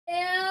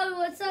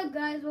What's up,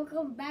 guys?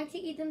 Welcome back to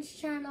Ethan's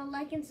channel.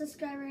 Like and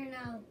subscribe right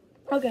now.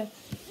 Okay,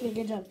 yeah,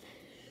 good job.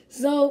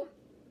 So,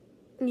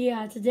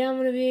 yeah, today I'm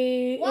gonna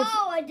be.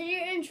 Whoa! I did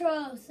your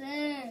intro.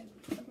 Sick.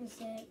 Fucking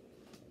sick.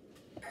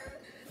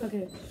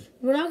 Okay,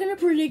 we're not gonna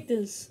predict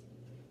this.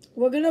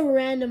 We're gonna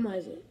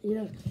randomize it. You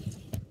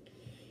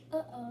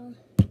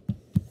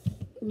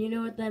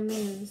know what that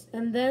means.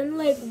 And then,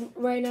 like,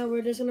 right now,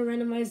 we're just gonna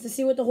randomize to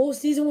see what the whole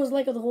season was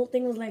like, or the whole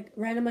thing was like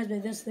randomized by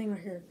this thing right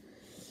here.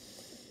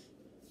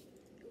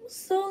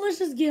 So let's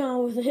just get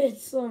on with it.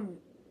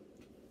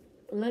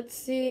 Let's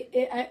see.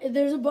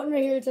 There's a button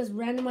right here that says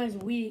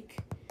randomized week.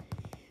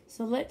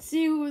 So let's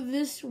see who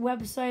this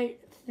website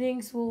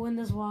thinks will win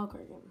this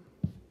wildcard game.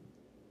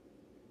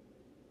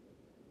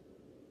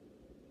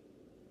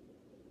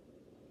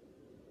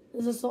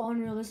 This is so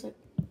unrealistic.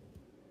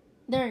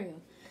 There you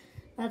go.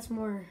 That's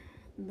more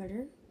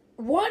better.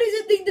 Why does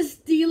it think the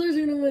Steelers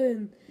are gonna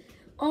win?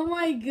 Oh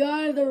my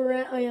god,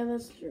 oh yeah,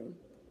 that's true.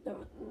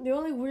 The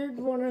only weird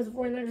one are the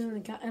 49ers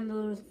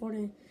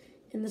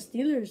and the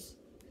Steelers.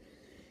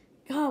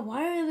 God,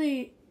 why are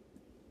they?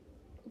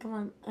 Come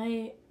on,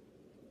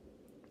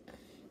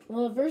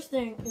 Well, the first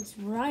thing, it's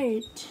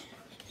right.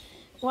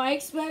 Well, I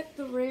expect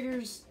the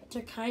Raiders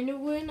to kind of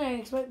win. I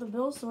expect the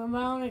Bills to win, but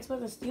I don't expect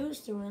the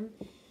Steelers to win.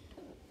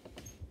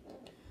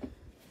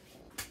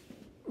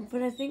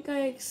 But I think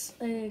I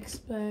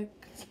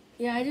expect...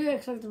 Yeah, I do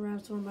expect the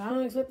Rams to win, but I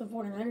don't expect the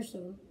 49ers to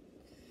win.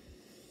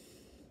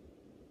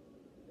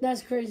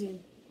 That's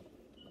crazy.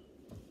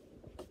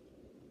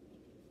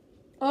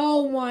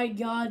 Oh my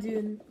god,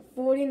 dude.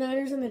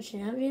 49ers in the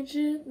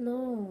championship?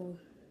 No.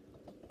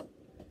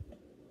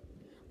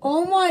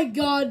 Oh my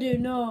god, dude,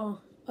 no.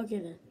 Okay,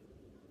 then.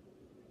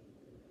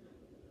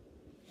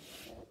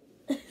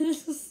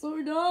 This is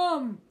so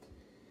dumb.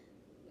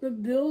 The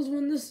Bills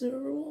win the Super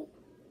Bowl?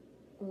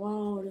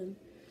 Wow, dude.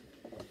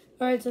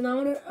 Alright, so now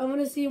I'm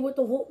gonna see what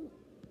the whole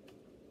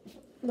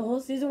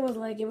season was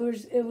like if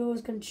it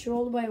was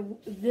controlled by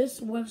this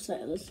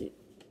website. Let's see.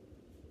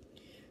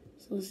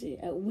 So let's see.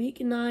 At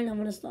week 9, I'm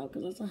gonna stop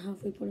because that's the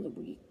halfway point of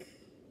the week.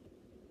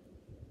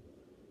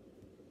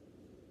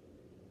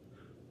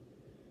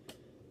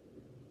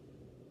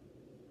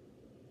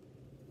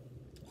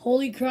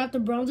 Holy crap! The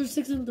Browns are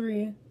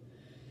 6-3.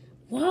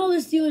 Wow, the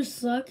Steelers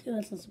suck.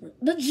 That's not surprising.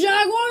 The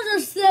Jaguars are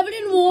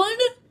 7-1.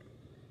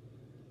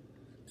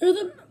 They're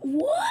the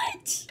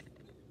what?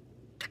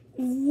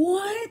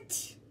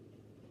 What?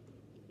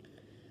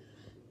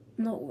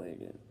 No way,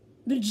 dude.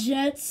 The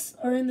Jets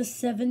are in the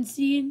 7th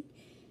seed.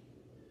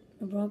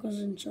 The Broncos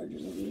and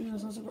Chargers.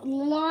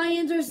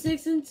 Lions are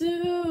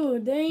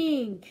 6-2.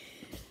 Dang.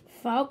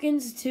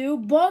 Falcons 2.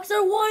 Bucks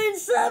are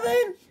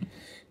 1-7.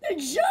 The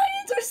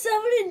Giants are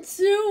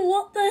 7-2.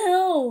 What the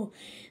hell?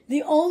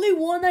 The only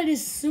one that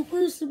is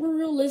super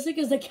realistic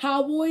is the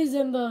Cowboys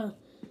and the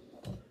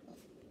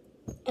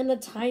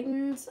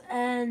Titans,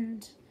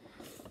 and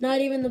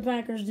not even the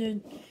Packers,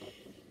 dude.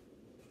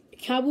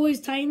 Cowboys,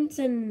 Titans,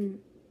 and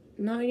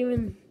not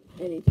even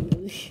anything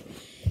really.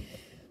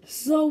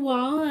 So,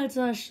 wow,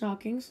 that's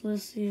shocking. So,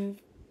 let's see if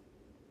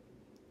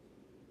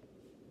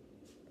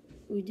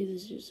we do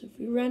this here. So, if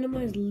we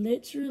randomize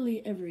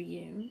literally every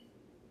game.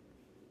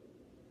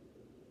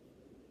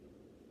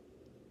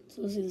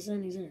 So, let's see the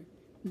standings there.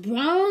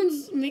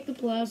 Browns make the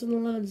playoffs with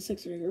an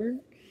 11-6 record.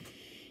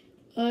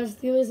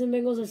 Steelers and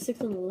Bengals are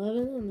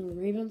 6-11, and the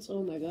Ravens.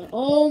 Oh my god!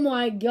 Oh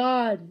my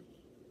god!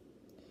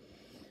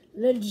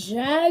 The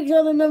Jags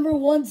are the number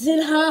 1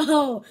 seed.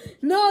 How?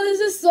 No, this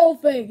is so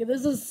fake.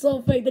 This is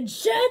so fake. The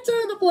Jets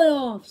are in the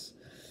playoffs.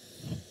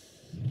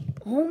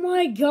 Oh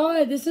my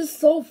god! This is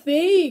so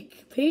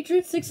fake.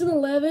 Patriots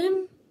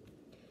 6-11.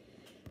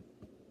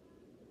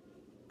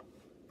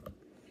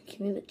 Give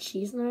me the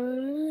Chiefs now in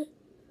a minute.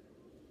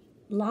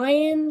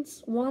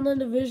 Lions won the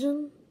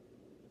division.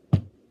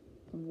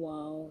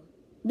 Wow.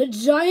 The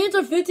Giants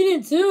are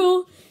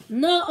 15-2.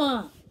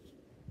 Nuh-uh.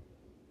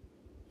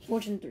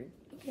 14-3.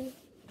 Okay.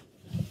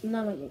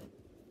 Not my good.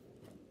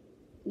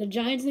 The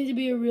Giants need to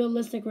be a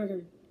realistic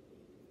record.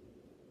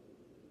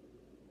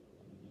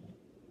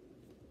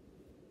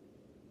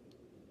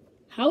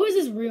 How is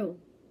this real?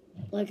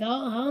 Like,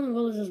 how in the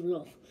world is this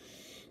real?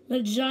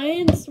 The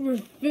Giants were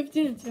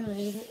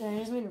 15-2. I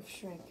just made it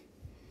shrink.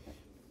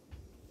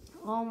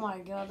 Oh my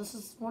god, this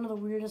is one of the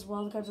weirdest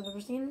wildcards I've ever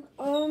seen.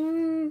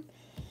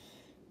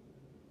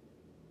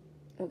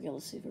 Okay,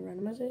 let's see if we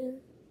randomize it here.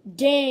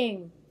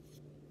 Dang!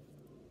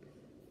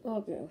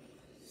 Okay.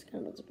 It's kind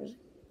of not surprising.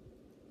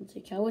 Let's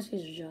see, Cowboys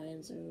vs.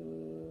 Giants.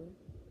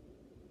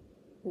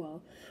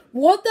 Wow.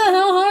 What the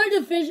hell? How are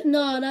division?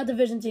 No, not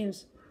division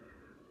teams.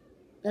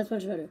 That's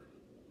much better.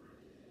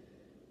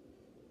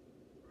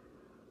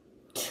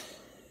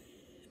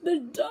 The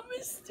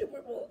dumbest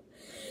Super Bowl.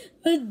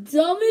 The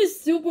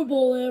dumbest Super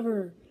Bowl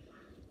ever.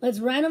 Let's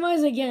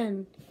randomize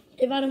again,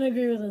 if I don't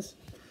agree with this.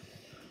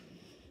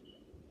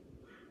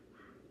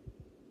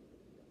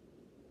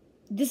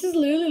 This is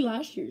literally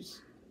last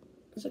year's.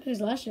 It's okay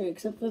as last year,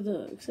 except for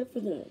the.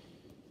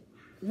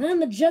 And then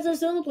the Jets are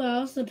still in the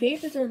playoffs. The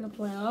Patriots are in the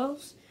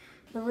playoffs.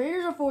 The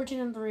Raiders are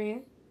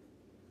 14-3.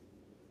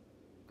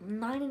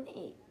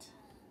 9-8.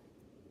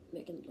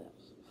 Making the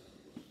playoffs.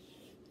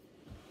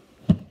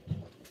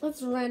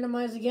 Let's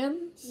randomize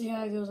again. See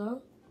how it goes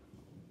out.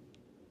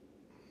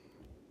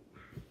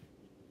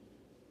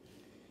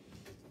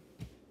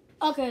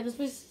 Okay, this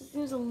place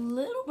seems a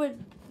little bit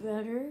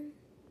better.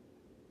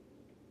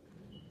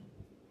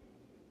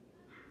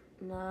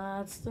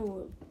 Nah, it's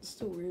still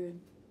weird.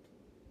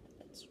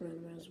 Let's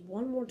randomize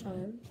one more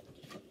time.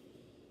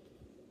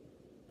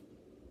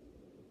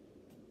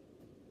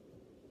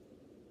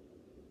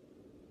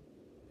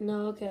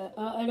 No, okay.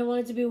 I don't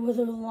want it to be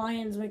whether the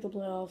Lions make the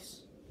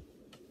playoffs.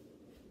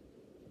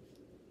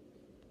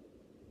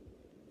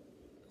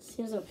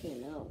 Seems okay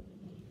now.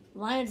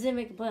 Lions didn't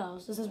make the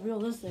playoffs. This is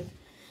realistic.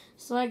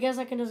 So I guess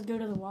I can just go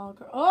to the wild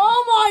card.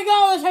 Oh my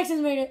god, the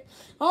Texans made it.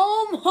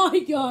 Oh my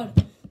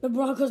god. The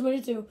Broncos made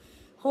it too.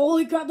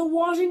 Holy crap, the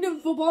Washington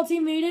football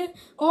team made it.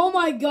 Oh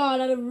my god,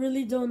 I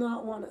really do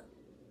not want it.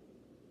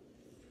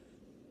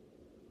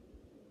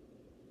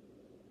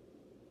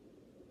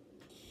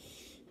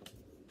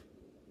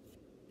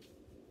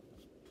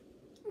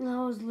 That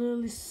was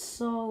literally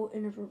so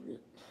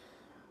inappropriate.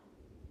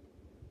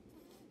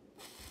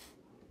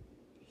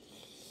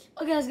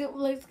 Okay,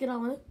 let's get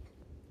on with it.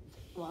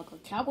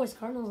 Wildcard. Cowboys,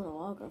 Cardinals, and a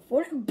wildcard.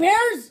 40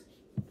 Bears!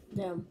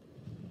 Damn.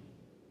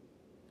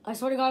 I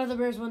swear to God if the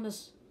Bears win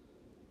this.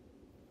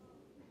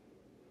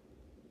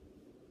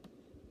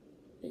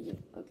 Okay.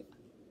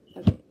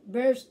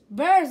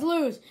 Bears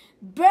lose!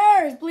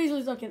 Bears, please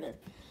lose. Okay, there.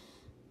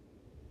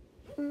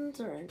 It's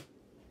alright.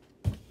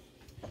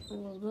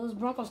 Those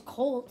Broncos,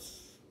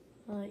 Colts.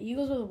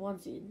 Eagles are the 1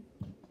 seed.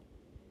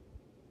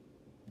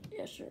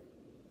 Yeah, sure.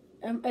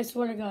 I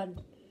swear to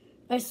God.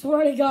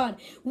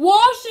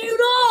 Washington!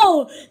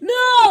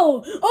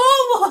 No!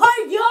 Oh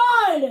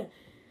my God!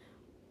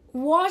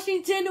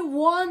 Washington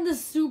won the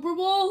Super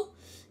Bowl?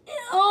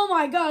 Oh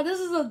my God, this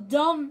is a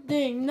dumb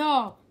thing.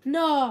 No,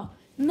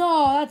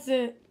 that's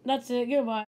it. Goodbye.